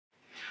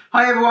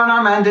Hi everyone,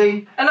 I'm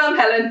Andy. And I'm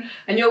Helen,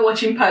 and you're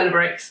watching Polar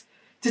Bricks.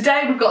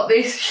 Today we've got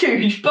this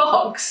huge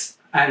box.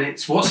 And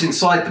it's what's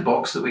inside the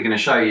box that we're going to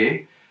show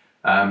you.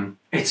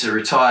 It's a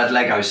retired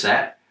Lego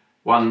set.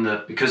 One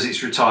that, because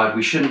it's retired,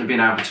 we shouldn't have been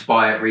able to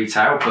buy at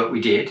retail, but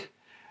we did.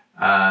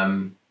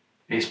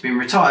 It's been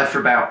retired for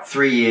about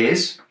 3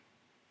 years.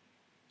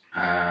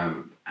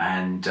 It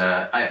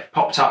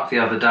popped up the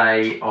other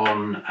day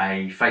on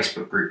a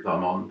Facebook group that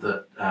I'm on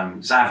that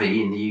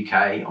Zavvi in the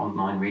UK,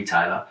 online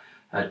retailer,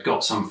 had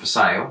got some for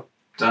sale.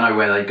 Don't know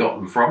where they got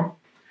them from,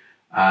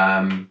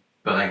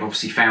 but they've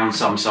obviously found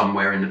some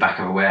somewhere in the back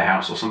of a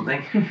warehouse or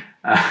something.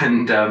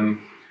 And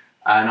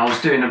I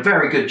was doing a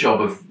very good job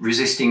of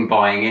resisting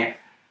buying it.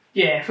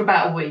 Yeah, for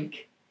about a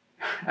week.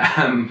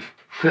 But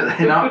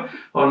then up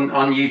on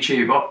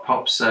YouTube up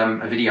pops a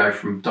video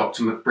from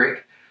Dr.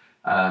 McBrick,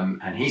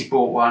 and he's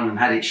bought one and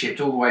had it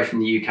shipped all the way from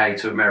the UK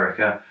to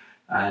America.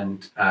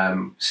 And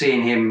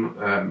seeing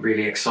him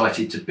really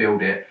excited to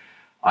build it,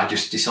 I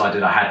just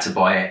decided I had to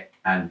buy it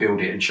and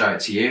build it and show it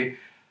to you.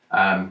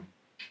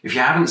 If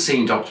you haven't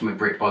seen Dr.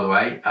 McBrick, by the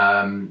way,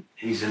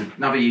 he's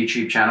another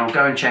YouTube channel.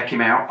 Go and check him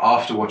out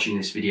after watching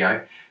this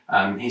video.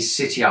 His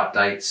city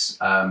updates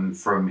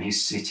from his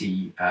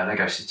city,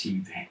 Lego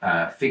City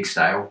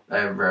Figsdale,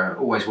 they're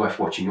always worth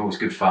watching, always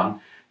good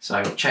fun.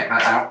 So check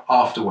that out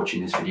after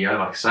watching this video,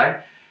 like I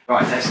say.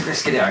 Right,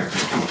 let's get it open.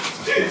 Come on.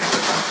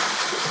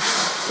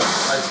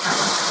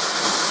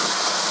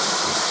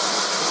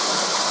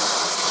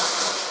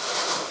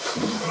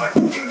 Right,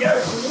 here we go.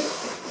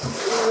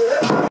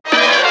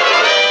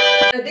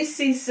 This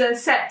is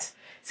set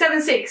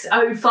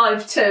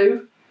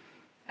 76052.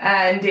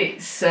 And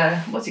it's,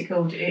 what's it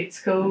called? It's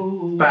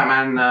called...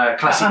 Batman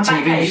Classic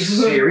Batman TV Batcave.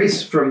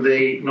 series from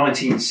the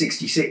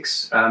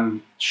 1966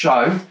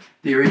 show,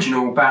 the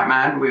original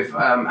Batman with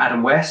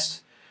Adam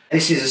West.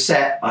 This is a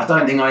set I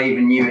don't think I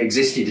even knew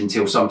existed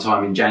until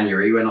sometime in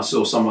January when I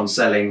saw someone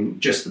selling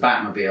just the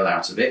Batmobile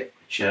out of it,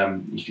 which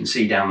you can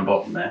see down the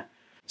bottom there.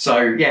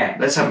 So yeah,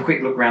 let's have a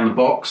quick look around the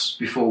box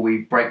before we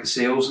break the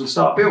seals and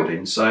start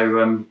building.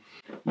 So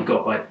we've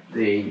got like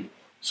the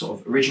sort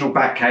of original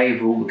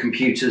Batcave, all the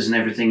computers and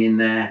everything in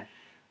there.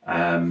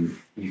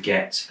 You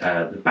get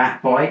the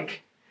Bat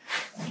Bike,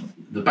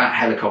 the Bat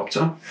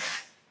helicopter,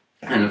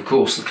 and of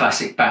course the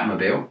classic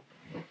Batmobile.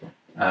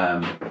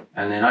 And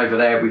then over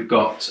there we've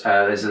got,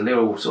 there's a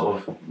little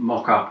sort of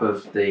mock-up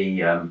of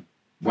the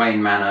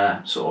Wayne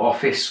Manor sort of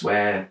office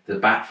where the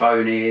Bat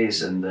phone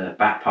is and the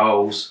Bat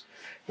poles,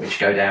 which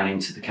go down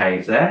into the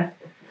cave there.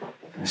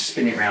 Let's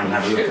spin it around and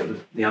have a look at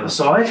the other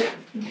side.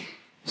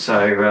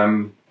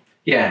 So,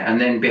 yeah, and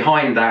then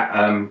behind that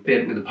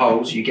bit with the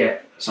poles, you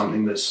get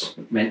something that's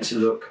meant to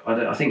look,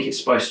 I think it's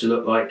supposed to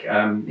look like,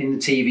 in the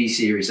TV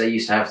series, they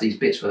used to have these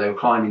bits where they were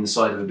climbing the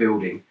side of a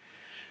building.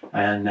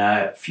 And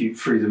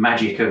through the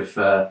magic of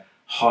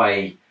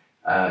high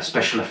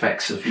special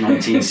effects of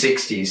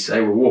 1960s, they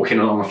were walking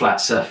along a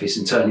flat surface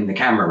and turning the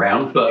camera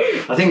around. But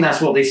I think that's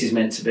what this is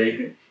meant to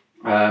be.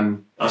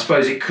 I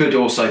suppose it could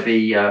also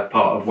be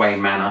part of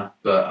Wayne Manor,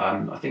 but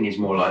I think it's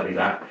more likely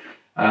that.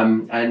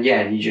 And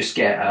yeah, you just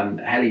get a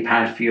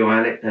helipad for your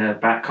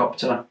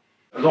Bat-copter.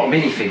 A lot of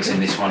minifigs in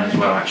this one as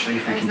well, actually,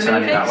 if we can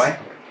turn it that way.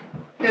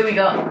 Who we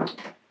got?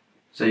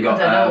 So you got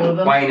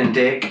Wayne and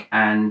Dick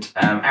and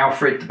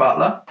Alfred the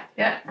butler.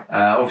 Yeah.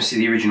 Obviously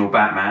the original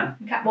Batman.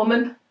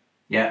 Catwoman.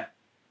 Yeah.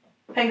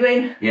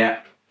 Penguin.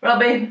 Yeah.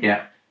 Robin.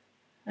 Yeah.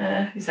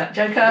 Is that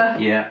Joker?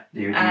 Yeah,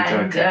 the original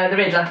Joker. And the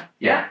Riddler.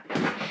 Yeah.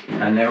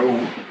 And they're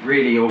all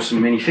really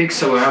awesome minifigs,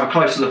 so we'll have a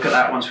closer look at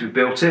that once we've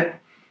built it.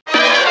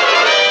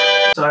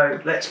 So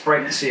let's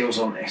break the seals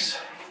on this.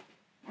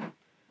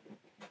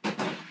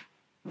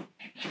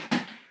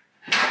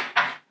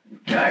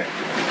 Okay,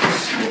 let's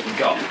see what we've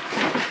got.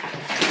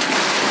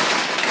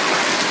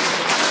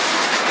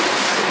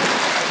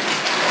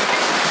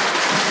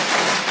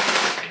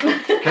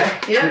 Okay,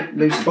 yeah.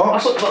 Loose the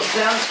box. I'll put the box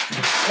down.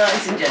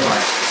 Nice and gentle.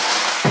 Right.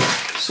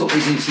 Sort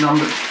these into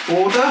numbered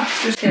order.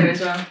 Just here as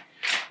well.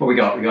 What we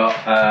got? We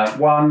got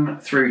 1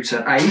 through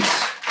to 8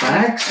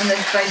 bags. And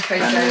there's base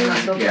plates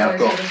there. Yeah, I've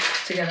got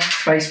together.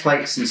 Base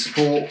plates and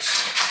supports.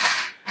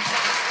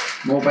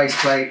 More base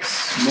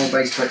plates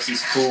and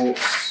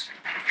supports.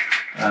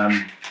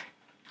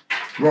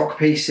 Rock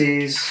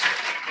pieces.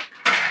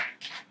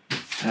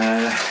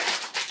 And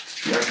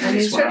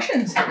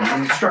instructions.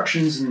 And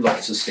instructions and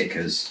lots of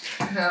stickers.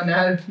 Oh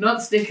no,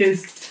 not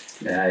stickers.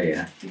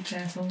 Yeah. Be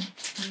careful.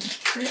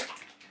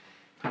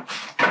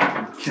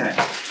 Okay.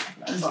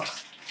 Unbox.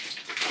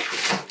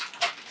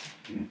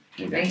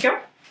 Thank you.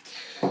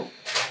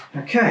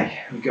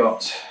 Okay, we've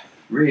got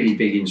really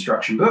big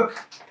instruction book.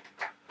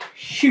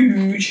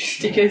 Huge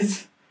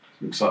stickers.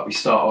 Looks like we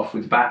start off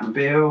with the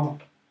Batmobile.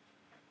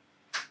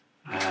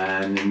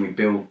 And then we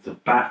build the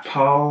bat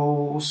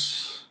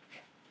poles.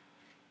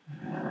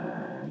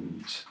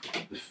 And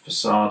the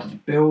facade of the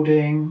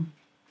building.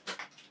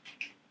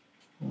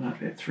 All that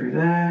bit through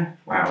there.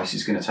 Wow, this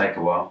is going to take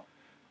a while.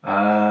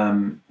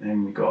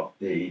 Then we've got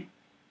the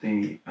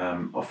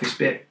office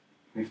bit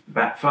with the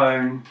bat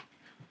phone.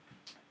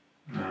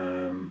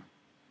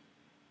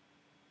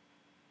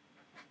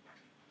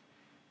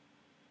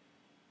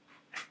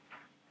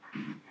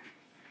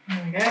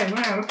 we go.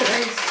 Wow, look at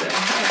those.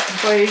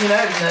 Before you even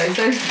open those.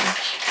 Those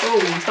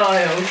are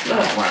tiles. Look.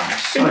 Oh, wow,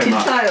 so Printed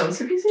much. tiles.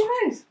 Have you seen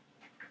those?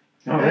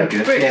 Oh, they're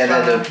good. Bricks, Yeah,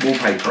 they're the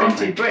wallpaper, aren't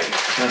they? Printed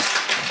bricks.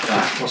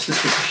 What's the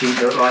sticker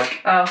sheet look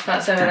like? Oh,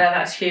 that's over there.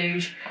 That's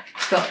huge.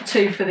 It's got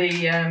 2 for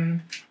the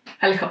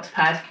helicopter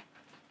pad.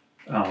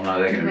 Oh no,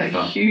 they're going to be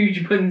fun.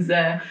 Huge ones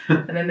there.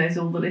 And then there's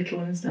all the little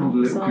ones down All the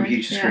little side.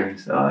 computer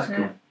screens. Oh, that's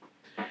cool.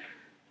 Yeah.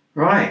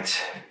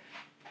 Right.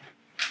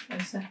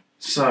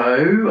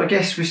 So I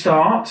guess we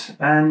start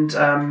and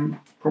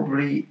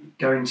probably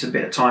go into a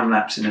bit of time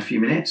lapse in a few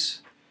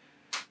minutes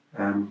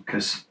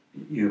because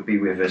you'll be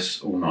with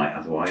us all night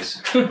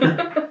otherwise.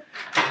 Right.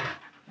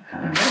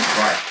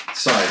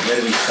 So where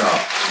do we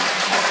start?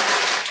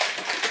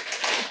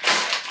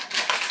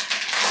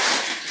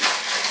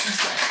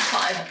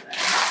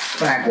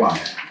 Bag 1.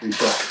 We've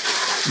got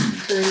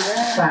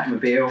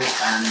Batmobile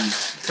and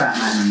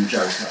Batman and the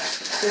Joker.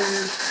 2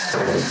 and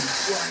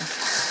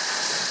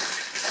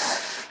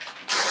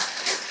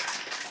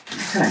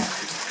 1. Okay.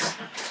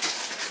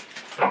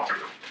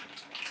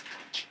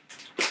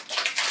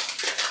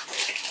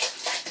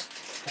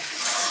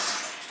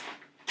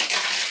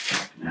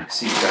 Now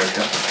see the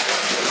Joker.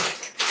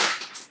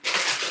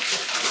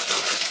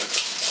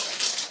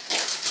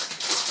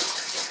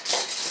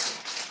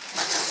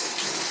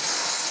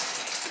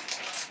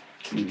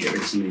 You can get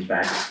rid of some of these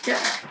bags. Yeah.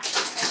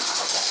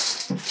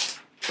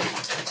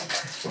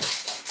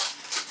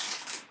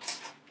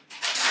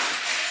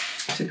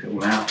 Tip it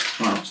all out,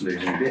 try not to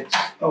lose any bits.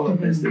 Oh, look,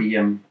 there's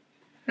the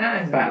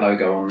Bat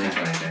logo on there.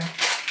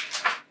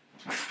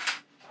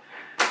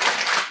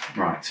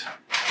 Right.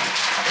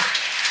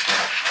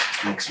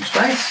 Make some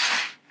space.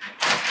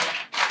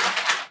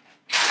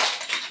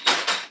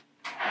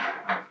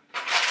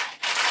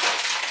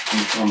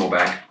 One more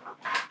bag.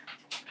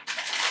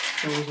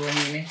 Always one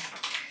you miss.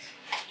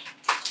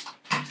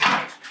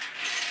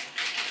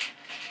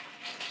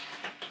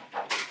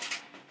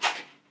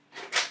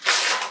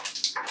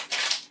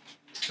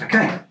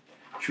 Okay.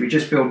 Should we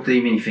just build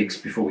the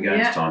minifigs before we go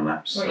into time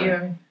lapse? What are you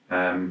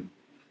having?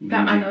 You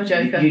Batman do, or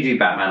Joker? You do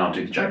Batman, I'll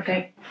do the Joker.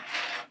 Okay.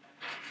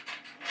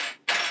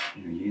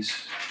 Here he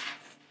is.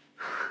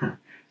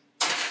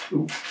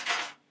 Ooh.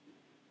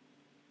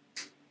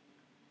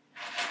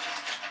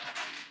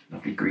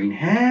 Lovely green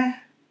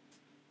hair.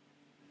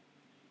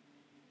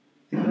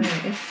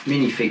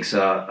 Minifigs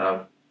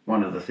are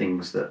one of the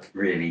things that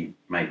really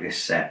make this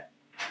set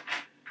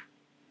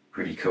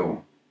pretty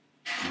cool.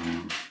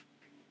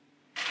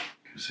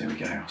 So there we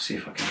go. I'll see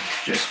if I can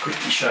just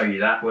quickly show you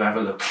that. We'll have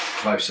a look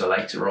closer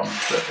later on.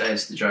 But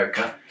there's the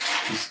Joker.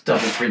 His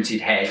double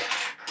printed head.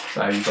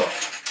 So you've got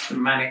the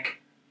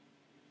manic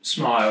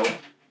smile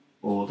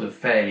or the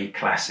fairly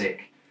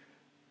classic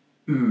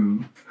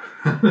ooh.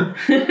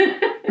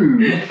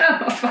 Ooh.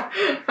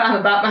 Found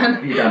the Batman.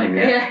 Have you done him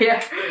yet?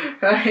 Yeah.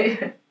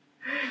 Right.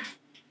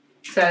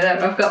 So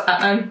I've got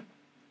Batman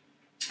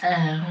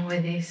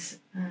with his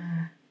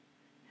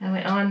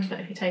helmet on, but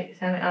if you take his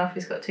helmet off,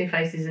 he's got 2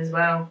 faces as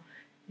well.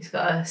 He's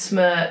got a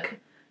smirk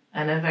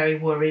and a very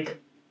worried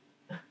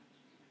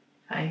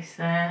face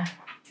there.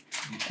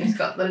 Okay. He's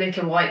got the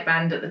little white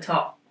band at the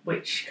top,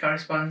 which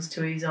corresponds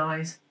to his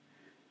eyes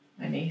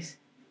when his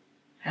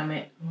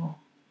helmet or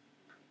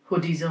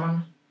hoodie's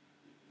on.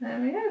 There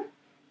we go.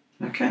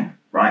 Okay,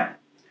 right.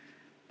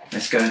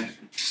 Let's go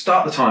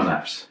start the time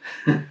lapse.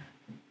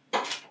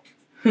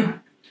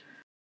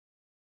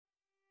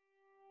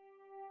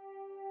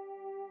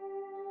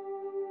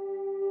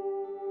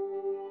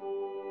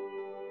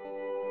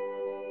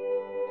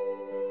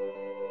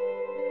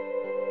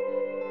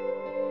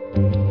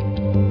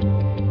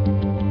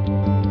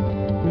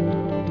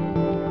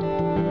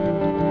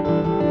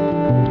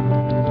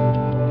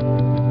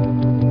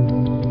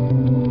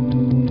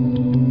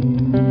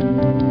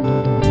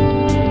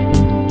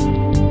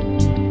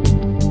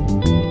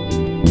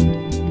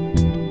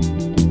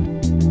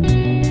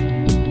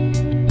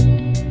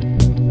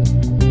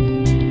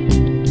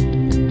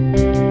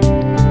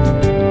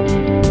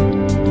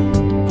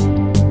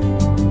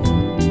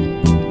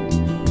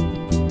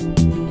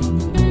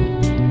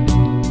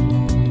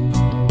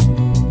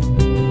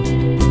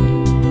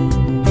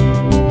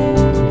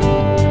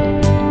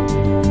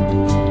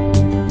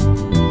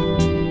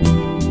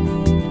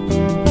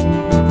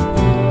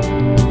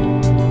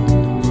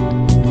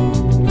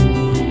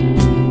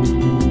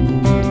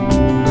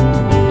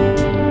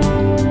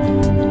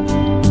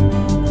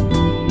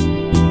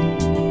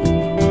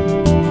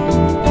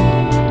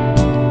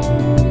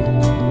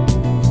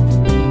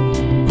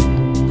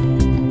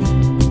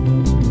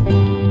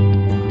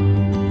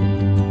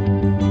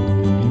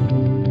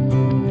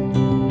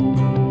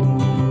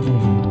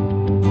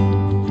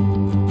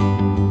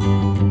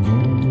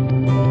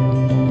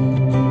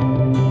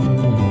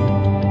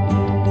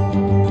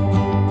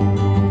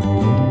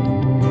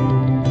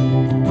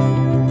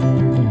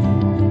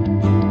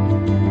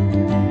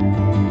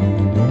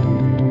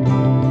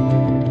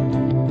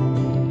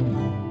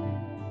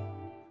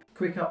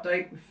 Quick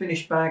update, we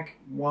finished bag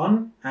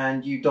 1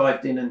 and you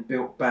dived in and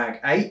built bag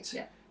 8.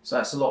 Yeah. So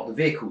that's a lot of the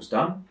vehicles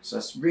done. So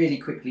let's really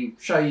quickly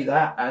show you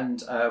that,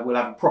 and we'll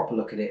have a proper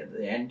look at it at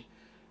the end.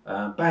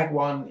 Bag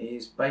 1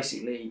 is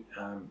basically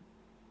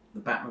the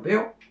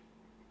Batmobile,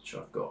 which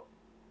I've got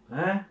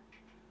there.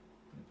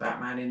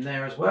 Batman in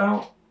there as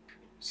well,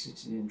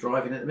 sitting and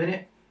driving at the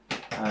minute.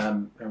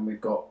 And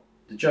we've got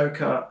the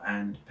Joker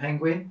and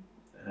Penguin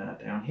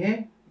down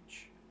here,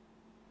 which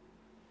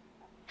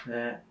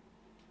there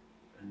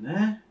and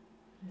there.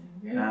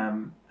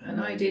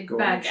 And I did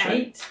bag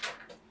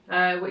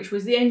 8, which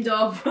was the end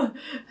of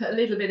a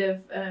little bit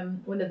of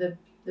one of the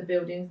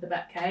buildings, the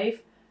Batcave.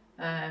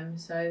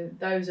 So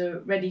those are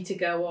ready to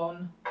go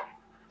on.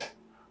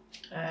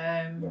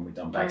 When we've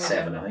done bag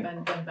 7, I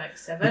think. Done bag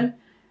 7.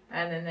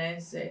 And then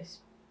there's this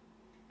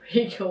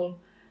pretty cool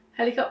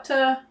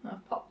helicopter.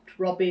 I've popped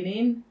Robin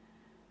in.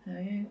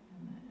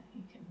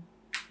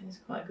 It's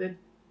quite good.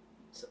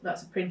 So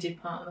that's a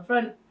printed part on the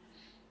front.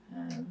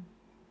 There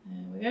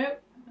we go.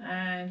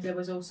 And there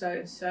was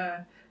also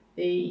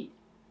the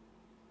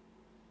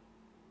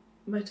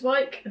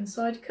motorbike and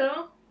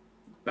sidecar.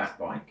 Bat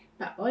bike.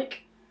 Bat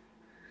bike.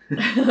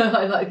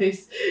 I like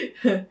this.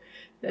 There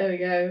we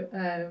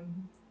go.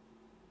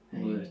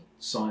 All the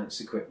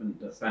science equipment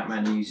that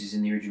Batman uses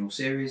in the original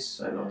series,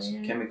 so lots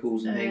of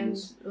chemicals and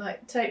things.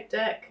 Like tape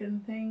deck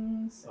and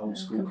things. Old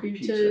school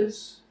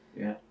computers.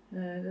 Yeah.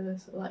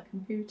 There's like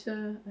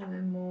computer, and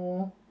then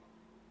more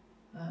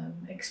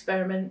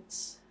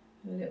experiments.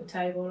 A little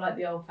table, like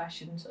the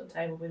old-fashioned sort of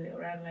table with little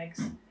round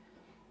legs.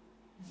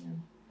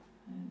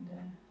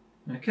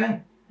 Okay.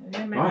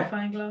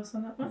 Magnifying glass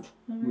on that one.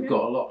 We've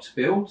got a lot to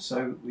build,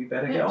 so we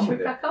better get on with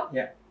it. Back up?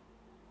 Yeah.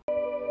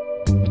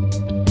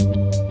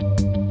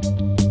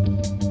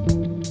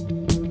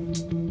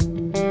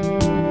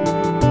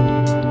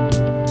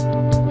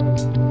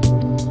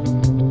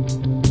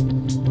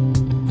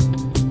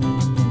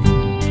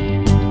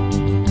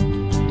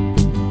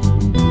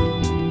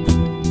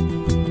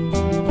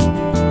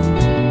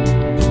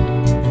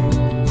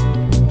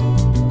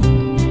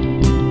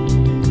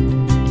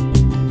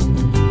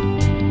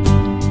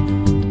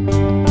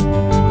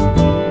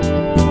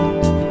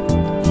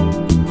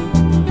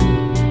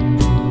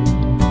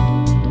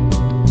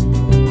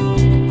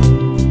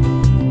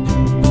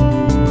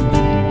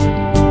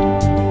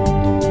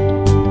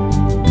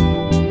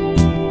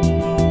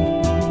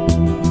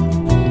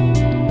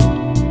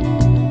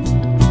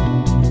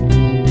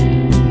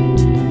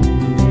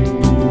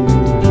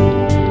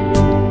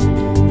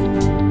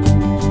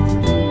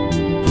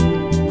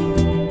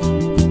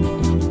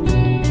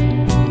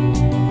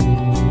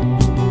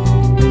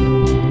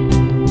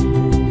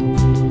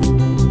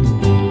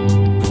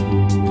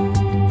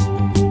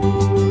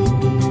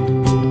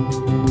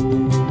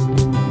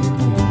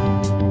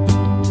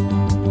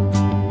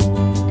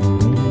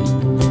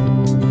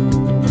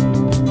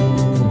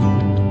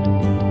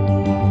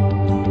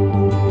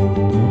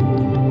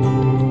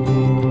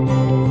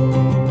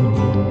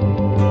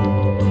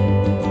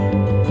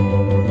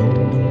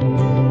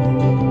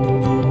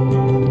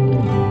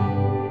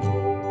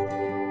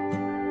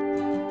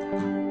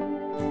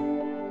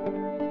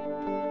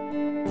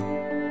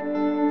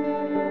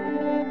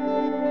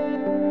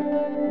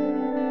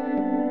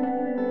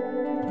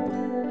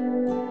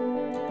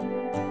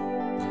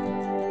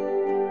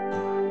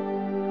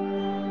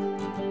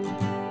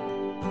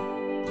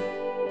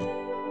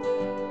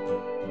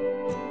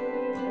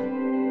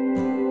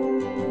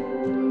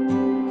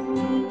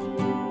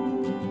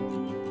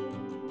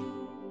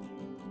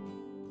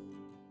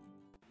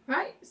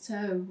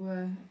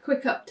 So,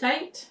 quick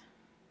update.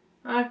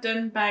 I've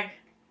done bag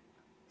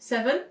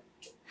 7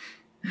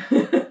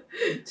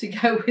 to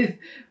go with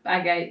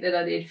bag 8 that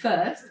I did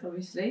first,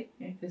 obviously,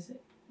 because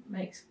it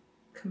makes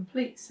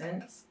complete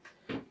sense.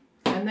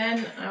 And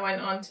then I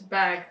went on to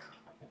bag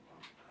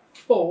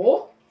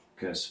 4.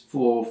 Because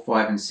 4,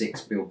 5 and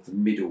 6 build the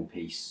middle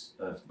piece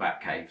of the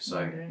Batcave, so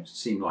it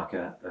seemed like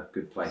a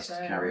good place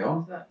to carry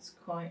on. That's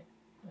quite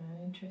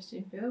an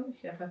interesting build. You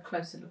can have a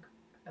closer look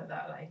at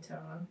that later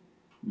on.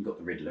 You've got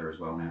the Riddler as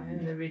well now.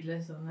 And the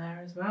Riddler's on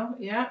there as well,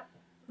 yeah.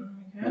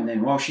 Okay. And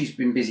then while she's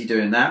been busy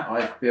doing that,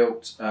 I've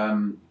built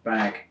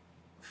bag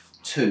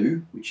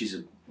 2, which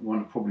is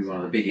probably one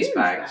of the biggest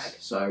bags.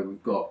 So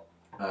we've got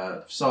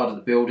facade of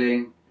the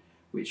building,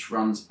 which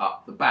runs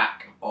up the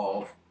back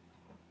of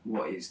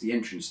what is the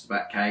entrance to the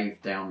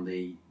Batcave, down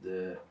the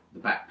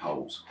back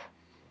poles.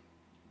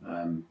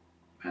 And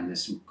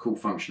there's some cool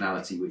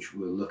functionality which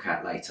we'll look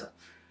at later.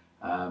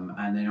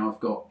 And then I've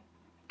got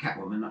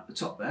Catwoman up the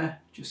top there,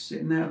 just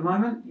sitting there at the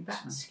moment. Your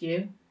bat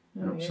skew.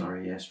 Oh,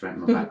 sorry, yeah,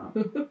 straighten my bat up.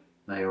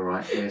 They all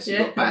right? Yes, you've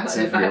got bats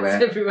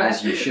everywhere,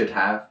 as you should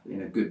have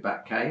in a good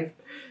bat cave.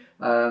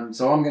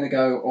 So I'm going to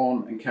go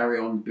on and carry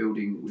on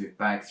building with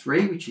bag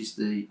 3, which is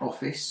the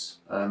office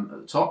at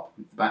the top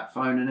with the bat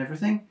phone and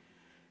everything.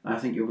 And I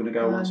think you're going to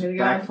go on to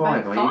bag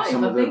 5, are you?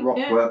 Some of the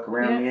rock work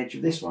around the edge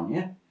of this one,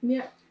 yeah?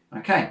 Yeah.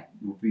 Okay,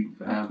 we'll be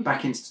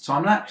back into the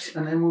time lapse,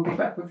 and then we'll be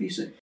back with you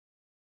soon.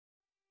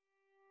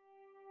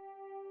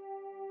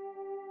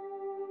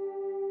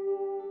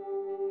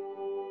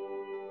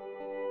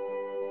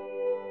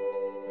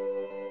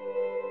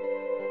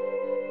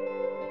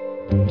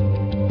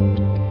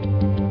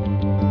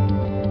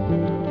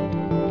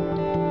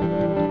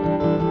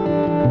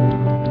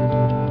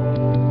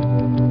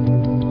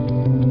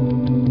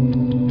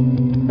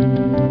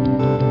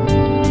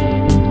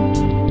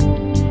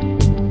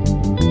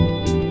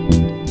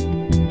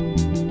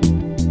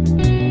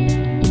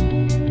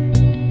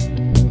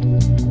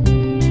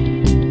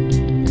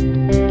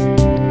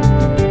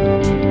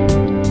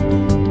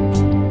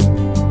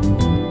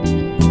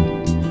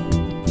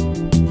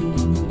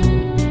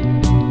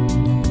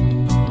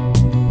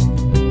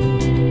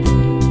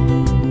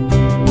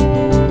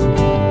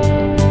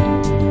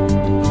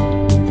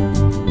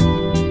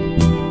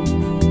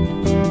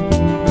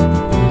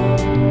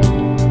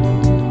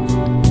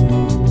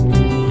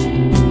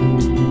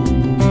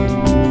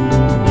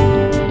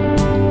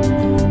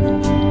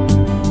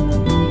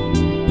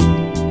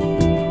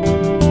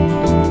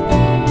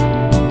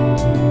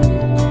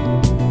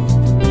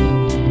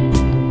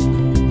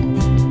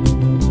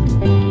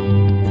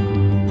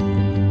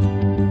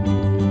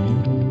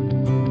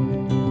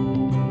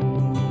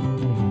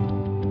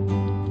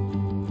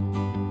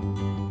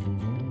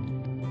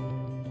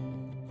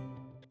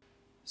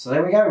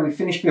 we go, we've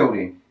finished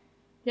building.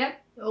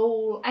 Yep,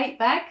 all 8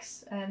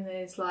 bags, and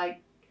there's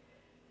like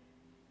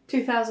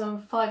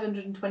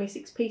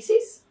 2,526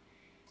 pieces.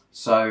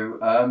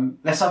 So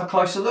let's have a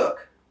closer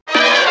look.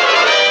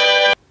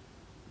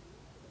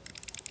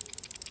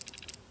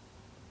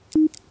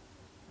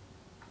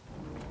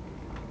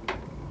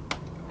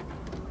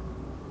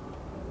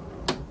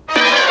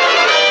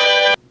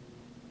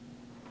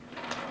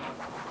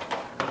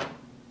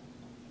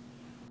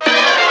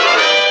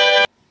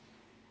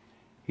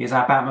 Here's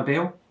our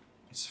Batmobile.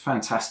 It's a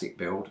fantastic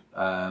build.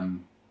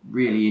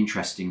 Really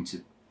interesting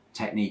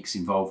techniques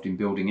involved in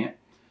building it.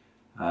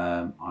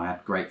 I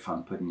had great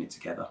fun putting it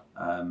together,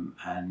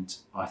 and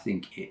I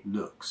think it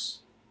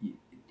looks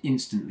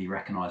instantly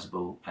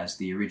recognisable as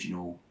the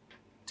original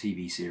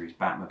TV series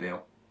Batmobile.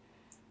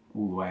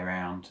 All the way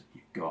around,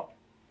 you've got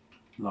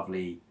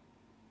lovely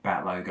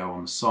Bat logo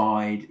on the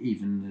side,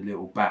 even the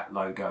little Bat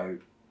logo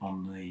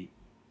on the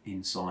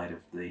inside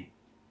of the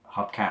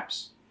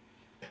hubcaps.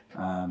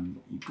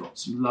 You've got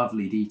some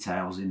lovely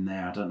details in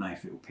there. I don't know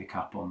if it will pick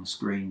up on the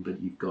screen,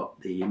 but you've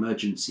got the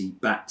emergency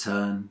bat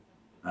turn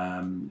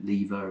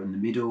lever in the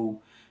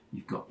middle.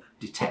 You've got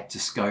the detector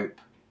scope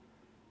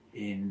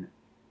in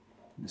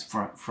the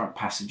front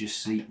passenger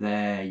seat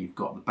there. You've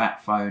got the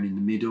bat phone in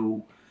the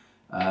middle.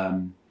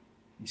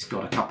 It's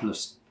got a couple of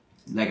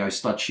Lego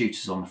stud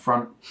shooters on the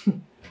front.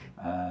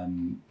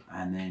 And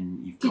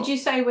then you've got... Did you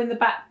say when the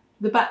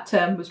bat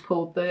turn was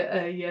pulled,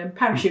 the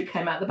parachute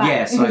came out the back?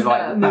 Yeah, so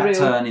like the bat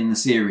turn in the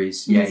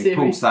series, yeah, he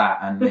pulls that,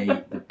 and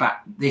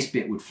this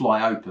bit would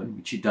fly open,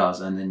 which it does,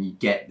 and then you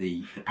get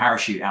the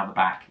parachute out the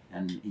back,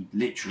 and he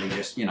literally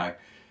just, you know,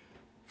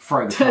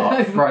 throw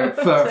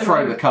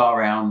the car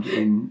around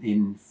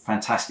in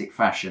fantastic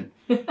fashion.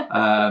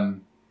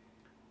 And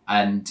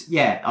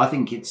yeah, I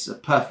think it's a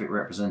perfect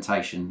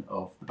representation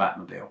of the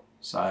Batmobile.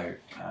 So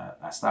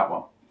that's that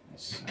one.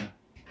 Let's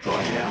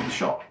try it out of the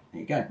shop. There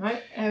you go.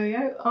 Right, there we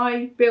go.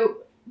 I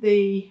built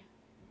the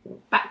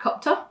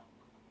Bat-copter,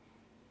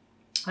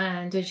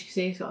 and as you can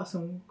see, it's got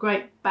some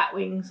great bat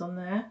wings on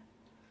there.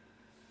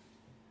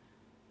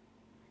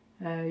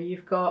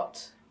 You've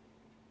got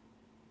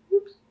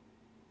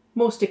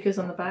more stickers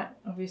on the back,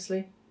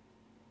 obviously.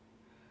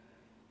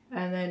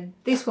 And then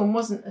this one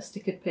wasn't a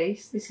stickered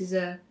piece. This is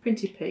a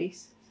printed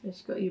piece. So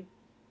it's got your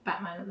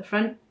Batman at the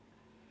front,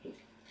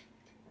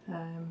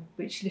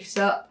 which lifts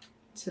up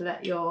to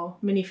let your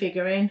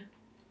minifigure in.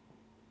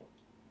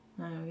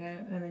 There we go.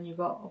 And then you've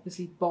got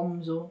obviously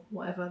bombs or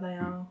whatever they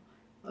are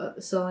at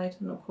the side.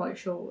 I'm not quite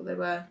sure what they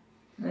were.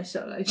 And they're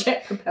sort of like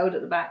jet propelled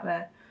at the back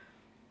there.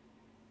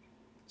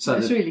 So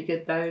it's really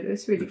good though.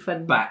 It's really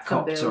fun.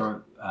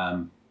 Bat-copter,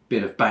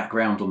 bit of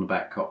background on the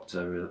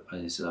Bat-copter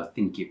is I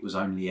think it was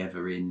only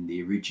ever in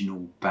the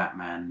original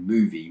Batman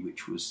movie,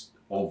 which was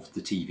of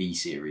the TV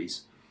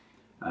series.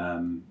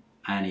 And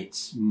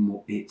it's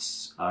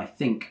I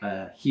think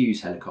a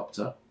Hughes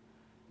helicopter,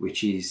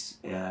 which is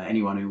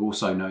anyone who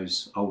also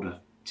knows older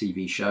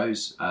TV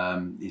shows,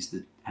 is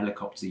the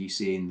helicopter you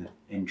see in the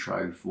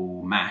intro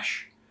for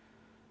MASH.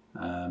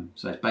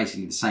 So it's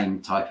basically the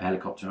same type of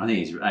helicopter, and I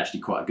think it's actually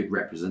quite a good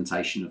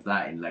representation of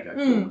that in Lego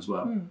form as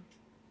well.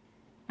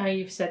 Now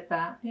you've said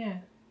that, yeah,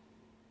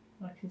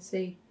 I can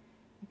see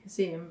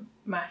a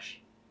MASH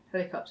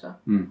helicopter,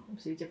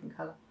 obviously a different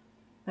colour.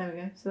 There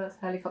we go. So that's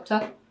the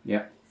helicopter.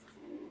 Yeah.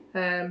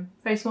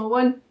 Very small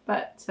one,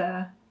 but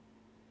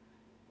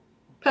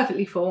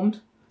perfectly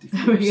formed.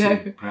 There we go.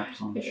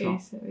 Perhaps on the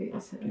shot. It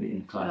is. Get it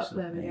in closer.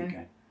 There we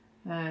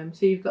go.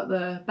 So you've got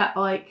the Bat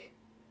Bike.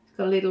 It's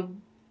got a little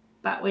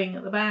bat wing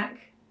at the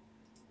back,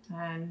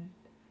 and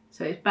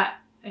so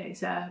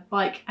it's a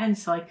bike and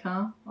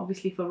sidecar,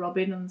 obviously for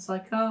Robin on the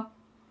sidecar,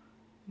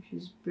 which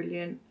is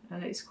brilliant,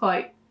 and it's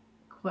quite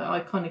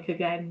iconic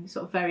again.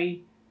 Sort of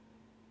very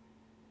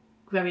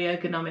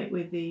ergonomic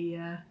with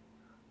the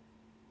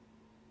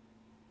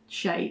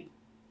shape,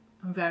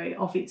 and very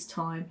of its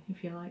time,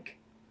 if you like.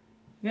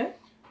 Yeah.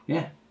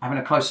 Yeah. Having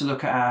a closer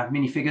look at our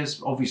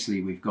minifigures.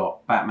 Obviously, we've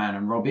got Batman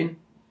and Robin,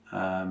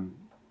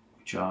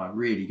 which are a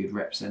really good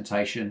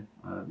representation.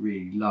 I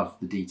really love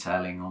the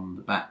detailing on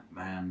the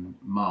Batman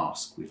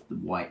mask with the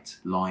white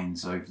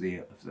lines over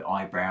the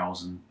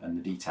eyebrows and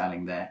the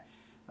detailing there.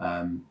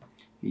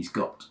 He's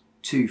got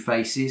 2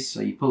 faces,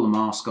 so you pull the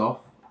mask off,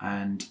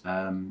 and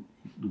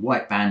the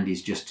white band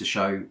is just to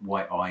show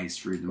white eyes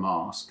through the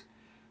mask.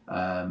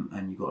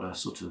 And you've got a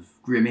sort of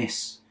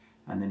grimace,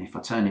 and then if I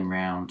turn him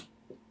round,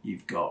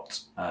 you've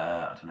got,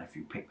 I don't know if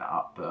you pick that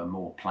up, but a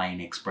more plain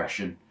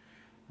expression.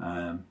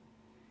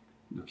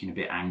 Looking a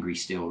bit angry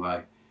still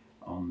though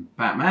on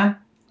Batman.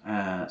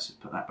 So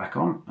put that back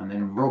on. And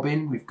then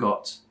Robin, we've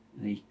got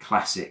the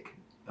classic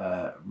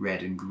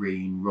red and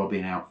green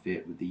Robin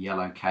outfit with the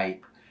yellow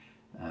cape.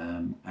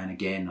 And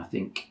again, I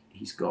think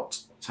he's got,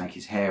 take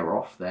his hair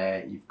off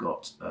there, you've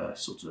got a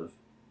sort of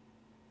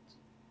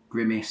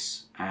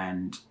grimace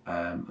and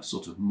a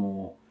sort of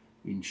more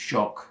in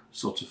shock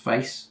sort of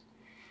face.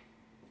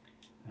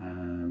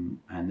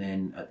 And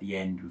then at the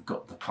end we've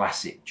got the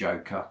classic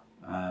Joker.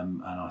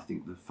 And I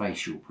think the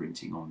facial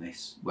printing on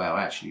this, well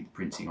actually the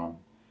printing on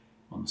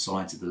on the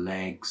sides of the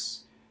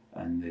legs,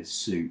 and the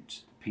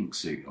suit, the pink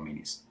suit. I mean,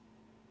 it's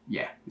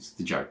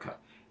the Joker.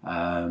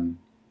 And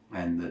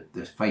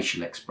the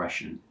facial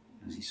expression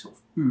as he's sort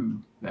of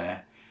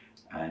there.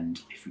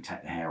 And if we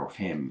take the hair off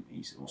him,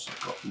 he's also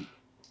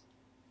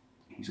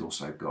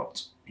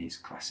got his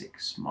classic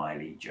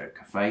smiley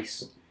Joker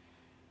face.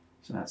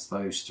 So that's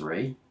those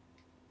three.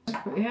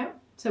 Yeah.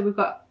 So we've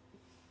got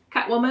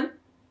Catwoman.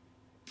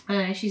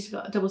 She's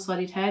got a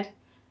double-sided head.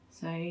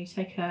 So you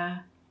take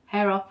her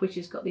hair off, which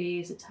has got the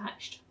ears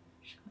attached,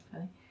 which is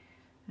quite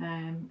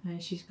funny.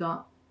 And she's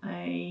got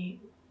a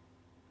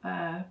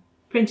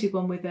printed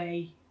one with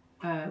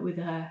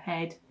her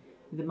head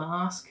with a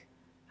mask,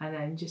 and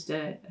then just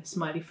a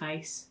smiley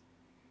face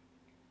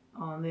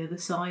on the other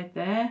side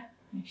there.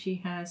 And she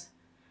has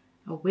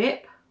a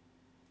whip.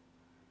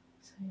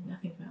 So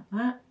nothing about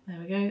that. There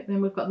we go.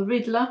 Then we've got the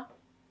Riddler.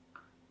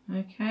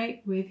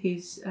 Okay, with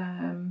his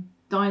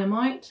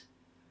dynamite.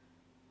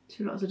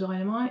 2 lots of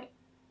dynamite.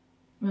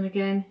 And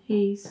again,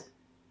 he's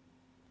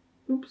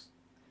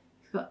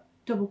got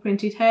double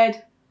printed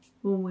head,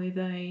 one with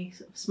a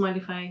sort of smiley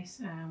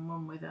face and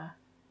one with a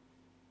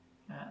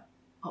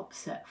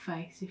upset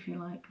face, if you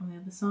like, on the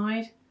other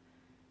side.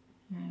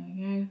 There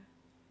we go.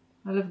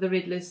 I love the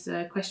Riddler's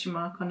question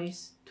mark on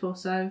his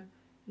torso.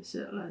 It's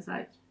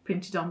like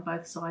printed on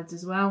both sides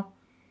as well.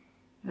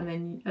 And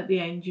then at the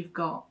end you've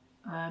got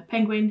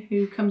Penguin,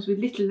 who comes with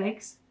little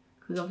legs,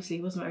 because obviously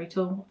he wasn't very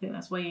tall. I think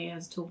that's why he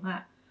has a tall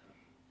hat.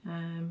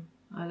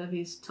 I love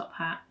his top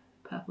hat,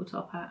 purple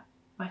top hat,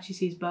 matches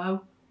his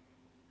bow,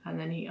 and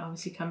then he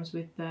obviously comes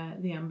with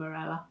the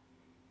umbrella.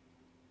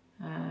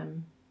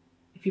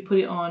 If you put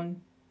it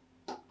on,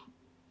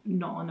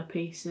 not on a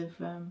piece of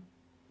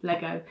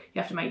Lego,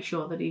 you have to make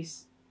sure that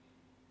his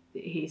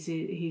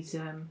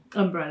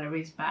umbrella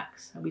is back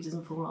so he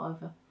doesn't fall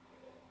over.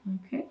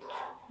 Okay,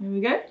 there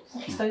we go.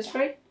 That's those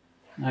three.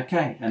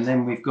 Okay, and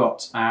then we've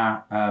got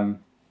our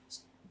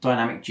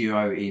dynamic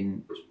duo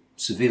in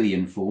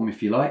civilian form,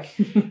 if you like.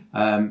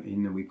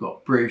 In that we've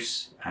got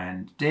Bruce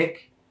and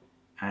Dick,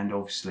 and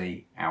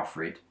obviously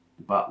Alfred,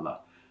 the butler.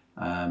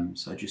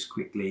 So just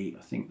quickly,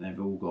 I think they've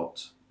all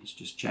got, let's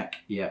just check,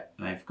 yeah,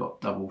 they've got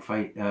double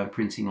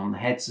printing on the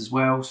heads as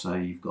well, so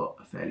you've got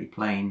a fairly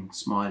plain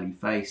smiley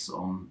face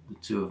on the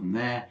two of them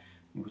there.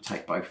 We'll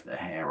take both their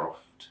hair off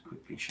to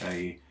quickly show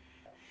you.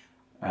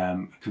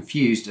 A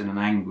confused and an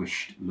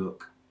anguished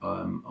look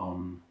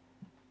on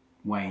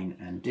Wayne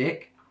and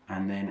Dick,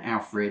 and then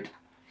Alfred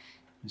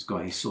has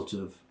got his sort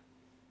of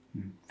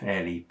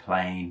fairly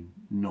plain,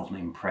 not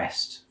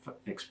impressed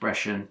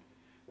expression,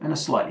 and a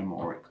slightly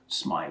more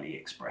smiley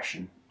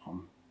expression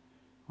on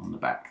the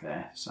back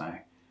there. So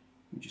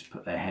we just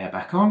put their hair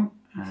back on,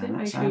 and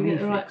that's how we get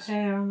the right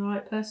hair on the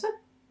right person.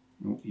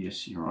 Oh,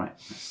 yes, you're right.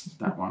 That's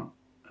that one.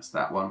 That's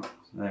that one. So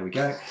there we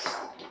go.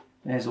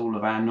 There's all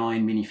of our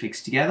 9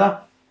 minifigs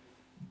together.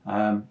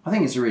 I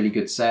think it's a really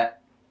good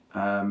set.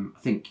 I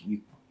think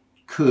you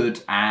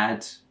could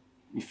add,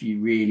 if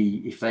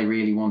they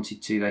really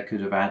wanted to, they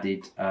could have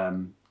added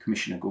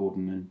Commissioner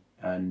Gordon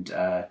and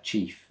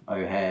Chief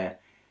O'Hare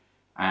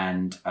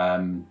and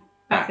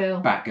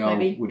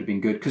Batgirl would have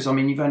been good, because I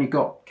mean you've only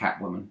got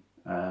Catwoman,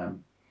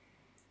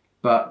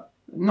 but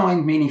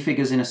 9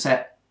 minifigures in a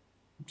set,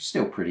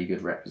 still pretty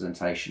good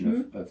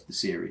representation of the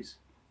series.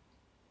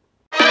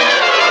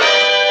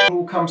 It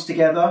all comes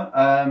together.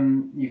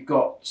 You've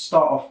got,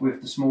 start off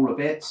with the smaller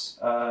bits.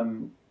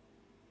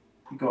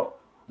 You've got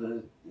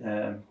the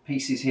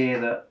pieces here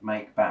that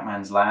make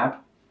Batman's lab. Do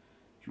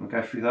you want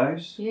to go through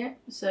those? Yeah,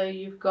 so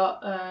you've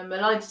got a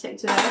lie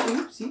detector there.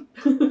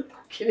 Oopsie.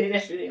 Killing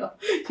everything off.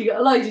 So you've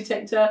got a lie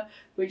detector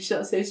which sort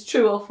of says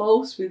true or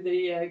false with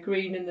the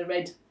green and the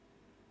red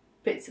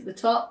bits at the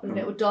top and a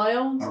little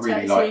dial. I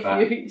really like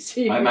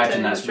that. I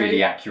imagine that's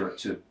really accurate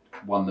to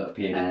one that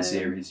appeared in the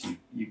series.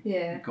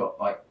 You've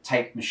got like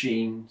tape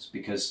machines,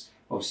 because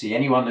obviously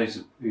anyone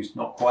who's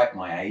not quite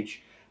my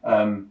age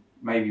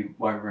maybe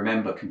won't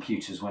remember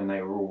computers when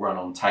they were all run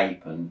on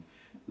tape and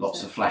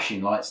lots of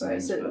flashing lights and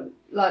things. So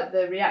like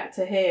the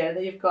reactor here,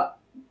 you've got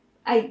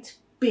 8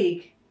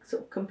 big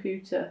sort of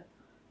computer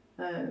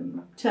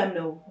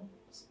terminals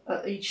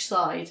at each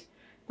side.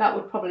 That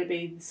would probably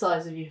be the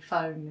size of your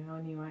phone now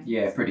anyway.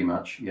 Yeah, pretty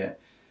much, yeah.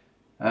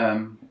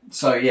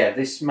 So yeah,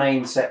 this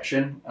main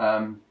section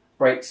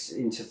breaks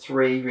into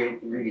 3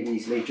 really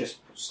easily, just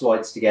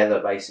slides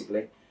together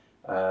basically.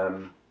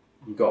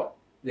 You've got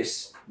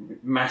this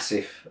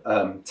massive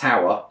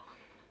tower,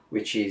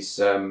 which is,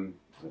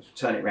 let's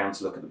turn it around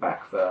to look at the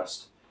back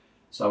first.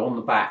 So on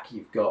the back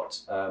you've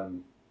got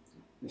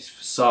this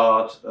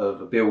facade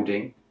of a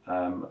building.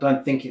 I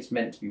don't think it's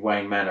meant to be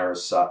Wayne Manor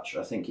as such.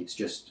 I think it's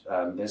just,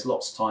 there's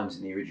lots of times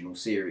in the original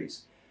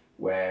series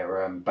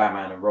where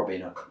Batman and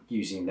Robin are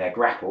using their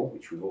grapple,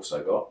 which we've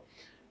also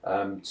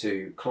got,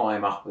 to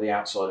climb up the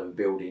outside of a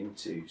building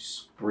to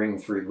spring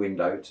through the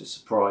window to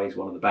surprise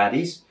one of the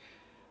baddies.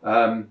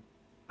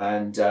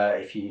 And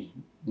if you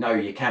know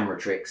your camera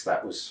tricks,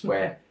 that was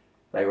where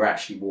they were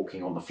actually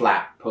walking on the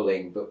flat,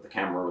 pulling, but the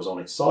camera was on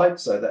its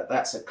side. So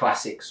that's a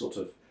classic sort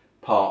of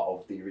part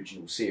of the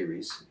original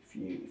series.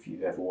 if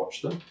you've ever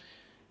watched them.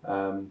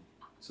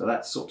 So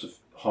that's sort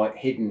of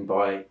hidden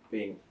by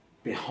being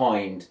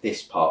behind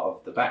this part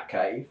of the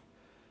Batcave.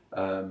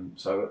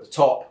 So at the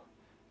top,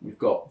 we've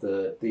got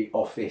the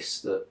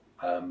office that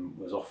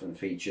was often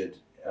featured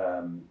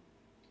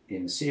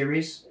in the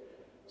series.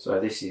 So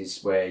this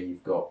is where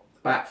you've got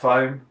the bat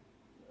phone,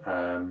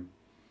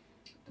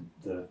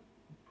 the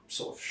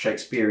sort of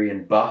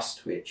Shakespearean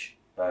bust, which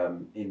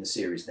in the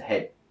series the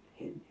head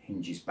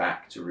hinges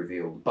back to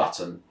reveal the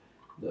button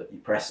that you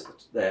press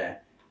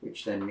there,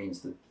 which then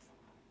means the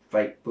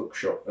fake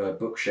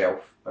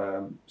bookshelf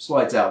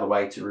slides out of the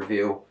way to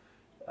reveal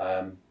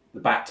the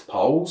bat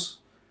poles.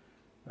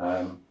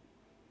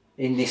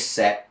 In this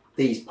set,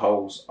 these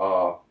poles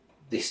are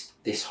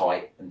this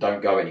height and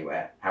don't go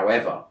anywhere.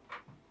 However,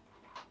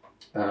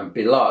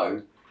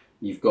 below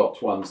you've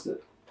got ones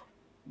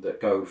that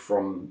go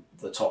from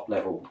the top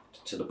level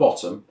to the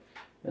bottom,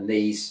 and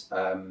these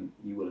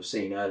you will have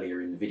seen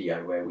earlier in the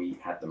video where we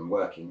had them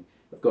working.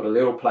 I've got a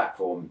little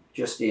platform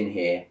just in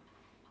here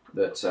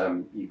that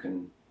you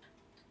can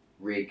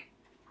rig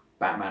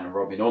Batman and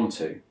Robin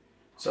onto,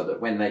 so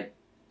that when they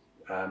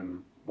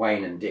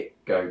Wayne and Dick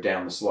go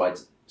down the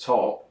slides at the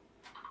top,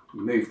 you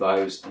move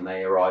those and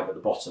they arrive at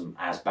the bottom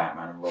as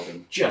Batman and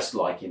Robin, just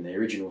like in the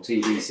original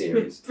TV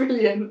series.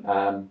 Brilliant.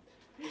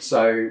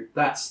 So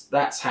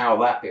that's how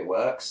that bit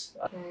works.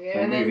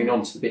 And moving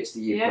on to the bits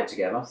that you put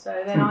together.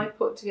 So then I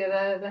put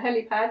together the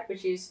helipad,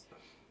 which is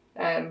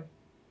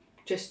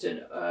just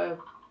an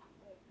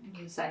you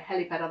can say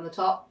helipad on the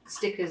top.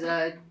 Stickers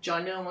are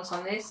ginormous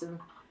on this and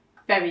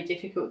very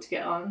difficult to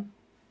get on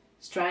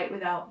straight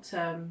without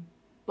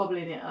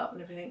bobbling it up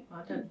and everything.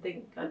 I don't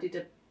think I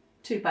did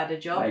too bad a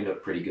job. They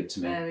look pretty good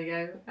to me. There we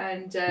go.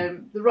 And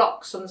the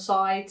rocks on the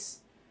sides,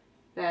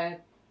 they're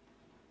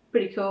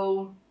pretty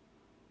cool.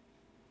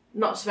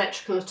 Not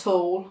symmetrical at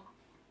all.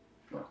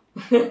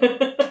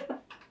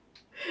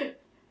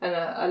 And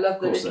I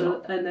love the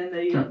little, and then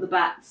you got the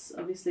bats,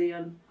 obviously,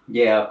 I've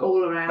got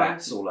all around.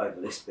 Bats all over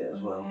this bit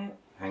as well,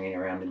 hanging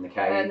around in the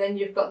cave. And then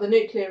you've got the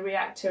nuclear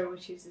reactor,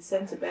 which is the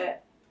centre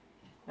bit.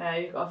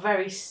 You've got a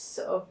very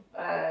sort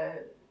of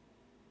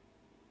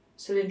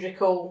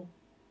cylindrical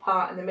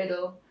part in the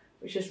middle,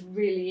 which is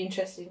really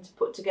interesting to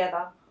put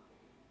together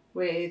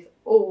with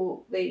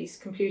all these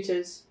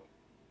computers.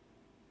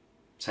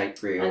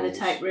 Tape reels, and the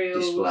tape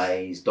reels,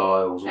 displays,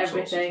 dials, all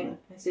everything.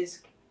 Sorts, this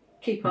is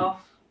keep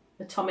off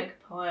atomic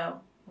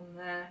pile on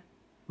there.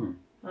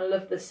 I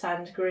love the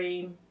sand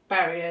green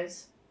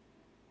barriers.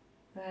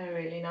 They're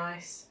really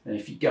nice. And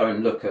if you go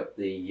and look at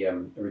the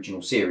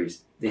original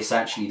series, this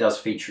actually does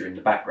feature in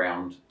the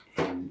background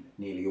in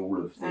nearly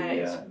all of the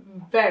it's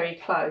very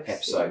close.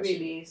 episodes. It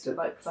really is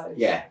quite close.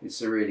 Yeah,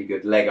 it's a really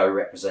good Lego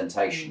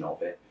representation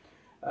of it.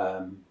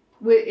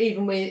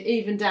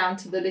 Even down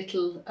to the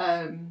little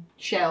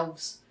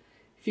shelves.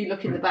 If you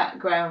look in the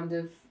background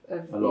of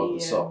a lot of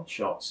the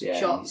shots,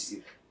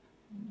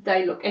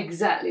 they look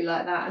exactly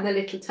like that, and the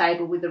little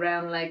table with the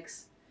round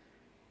legs.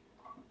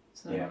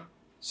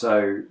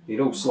 So it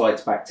all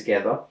slides back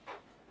together.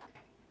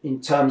 In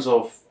terms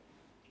of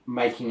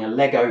making a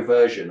Lego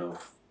version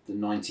of the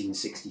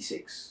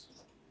 1966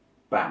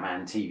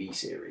 Batman TV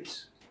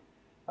series,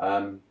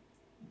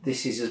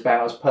 this is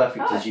about as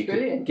perfect as you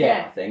could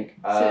get, I think.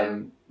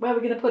 So where are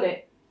we going to put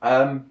it?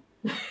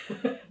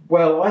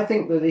 Well, I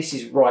think that this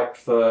is ripe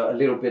for a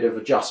little bit of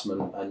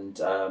adjustment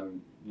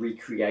and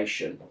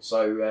recreation.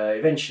 So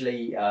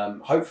eventually,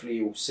 hopefully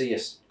you'll see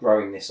us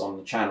growing this on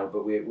the channel,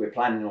 but we're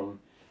planning on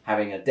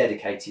having a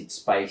dedicated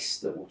space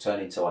that will turn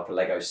into like a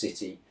Lego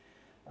city,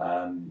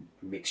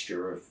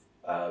 mixture of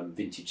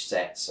vintage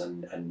sets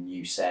and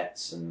new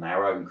sets and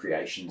our own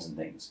creations and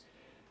things.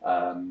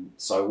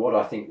 So what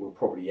I think we'll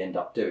probably end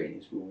up doing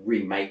is we'll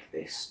remake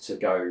this to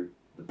go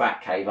the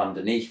Batcave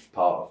underneath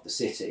part of the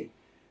city,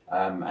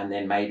 and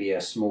then maybe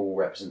a small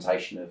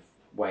representation of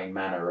Wayne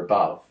Manor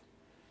above,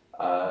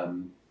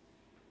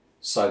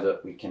 so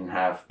that we can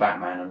have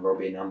Batman and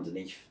Robin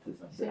underneath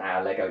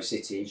our Lego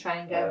city.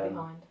 Train going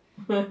behind.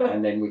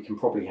 And then we can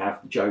probably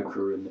have the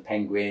Joker and the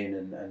Penguin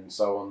and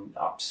so on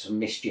up to some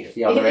mischief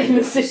the other end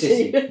of the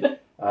city.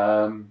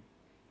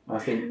 I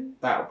think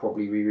that'll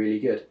probably be really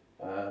good.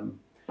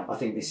 I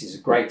think this is a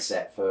great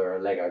set for a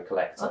Lego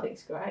collector. I think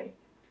it's great.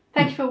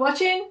 Thank you for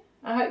watching.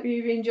 I hope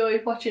you've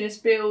enjoyed watching us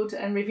build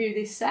and review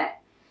this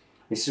set.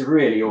 It's a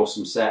really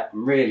awesome set.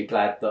 I'm really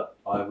glad that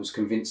I was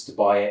convinced to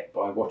buy it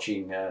by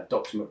watching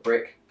Dr.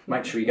 McBrick.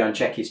 Make sure you go and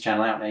check his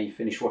channel out now you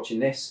finish watching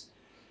this.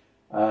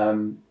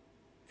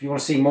 If you want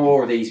to see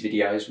more of these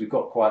videos, we've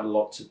got quite a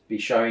lot to be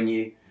showing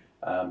you.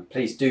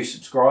 Please do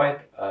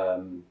subscribe,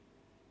 and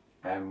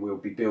we'll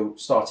be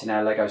starting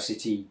our Lego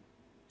City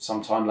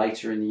sometime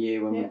later in the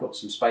year when we've got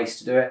some space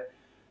to do it.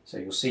 So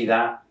you'll see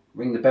that.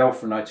 Ring the bell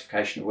for a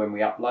notification of when we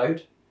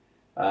upload.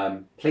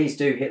 Please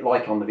do hit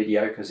like on the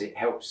video because it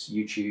helps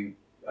YouTube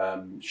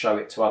show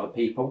it to other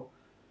people.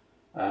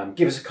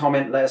 Give us a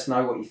comment, let us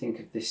know what you think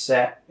of this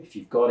set, if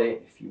you've got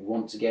it, if you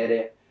want to get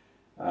it.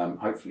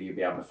 Hopefully you'll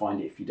be able to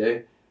find it if you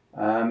do.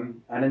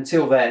 And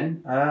until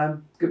then,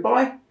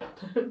 goodbye.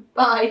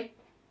 Bye.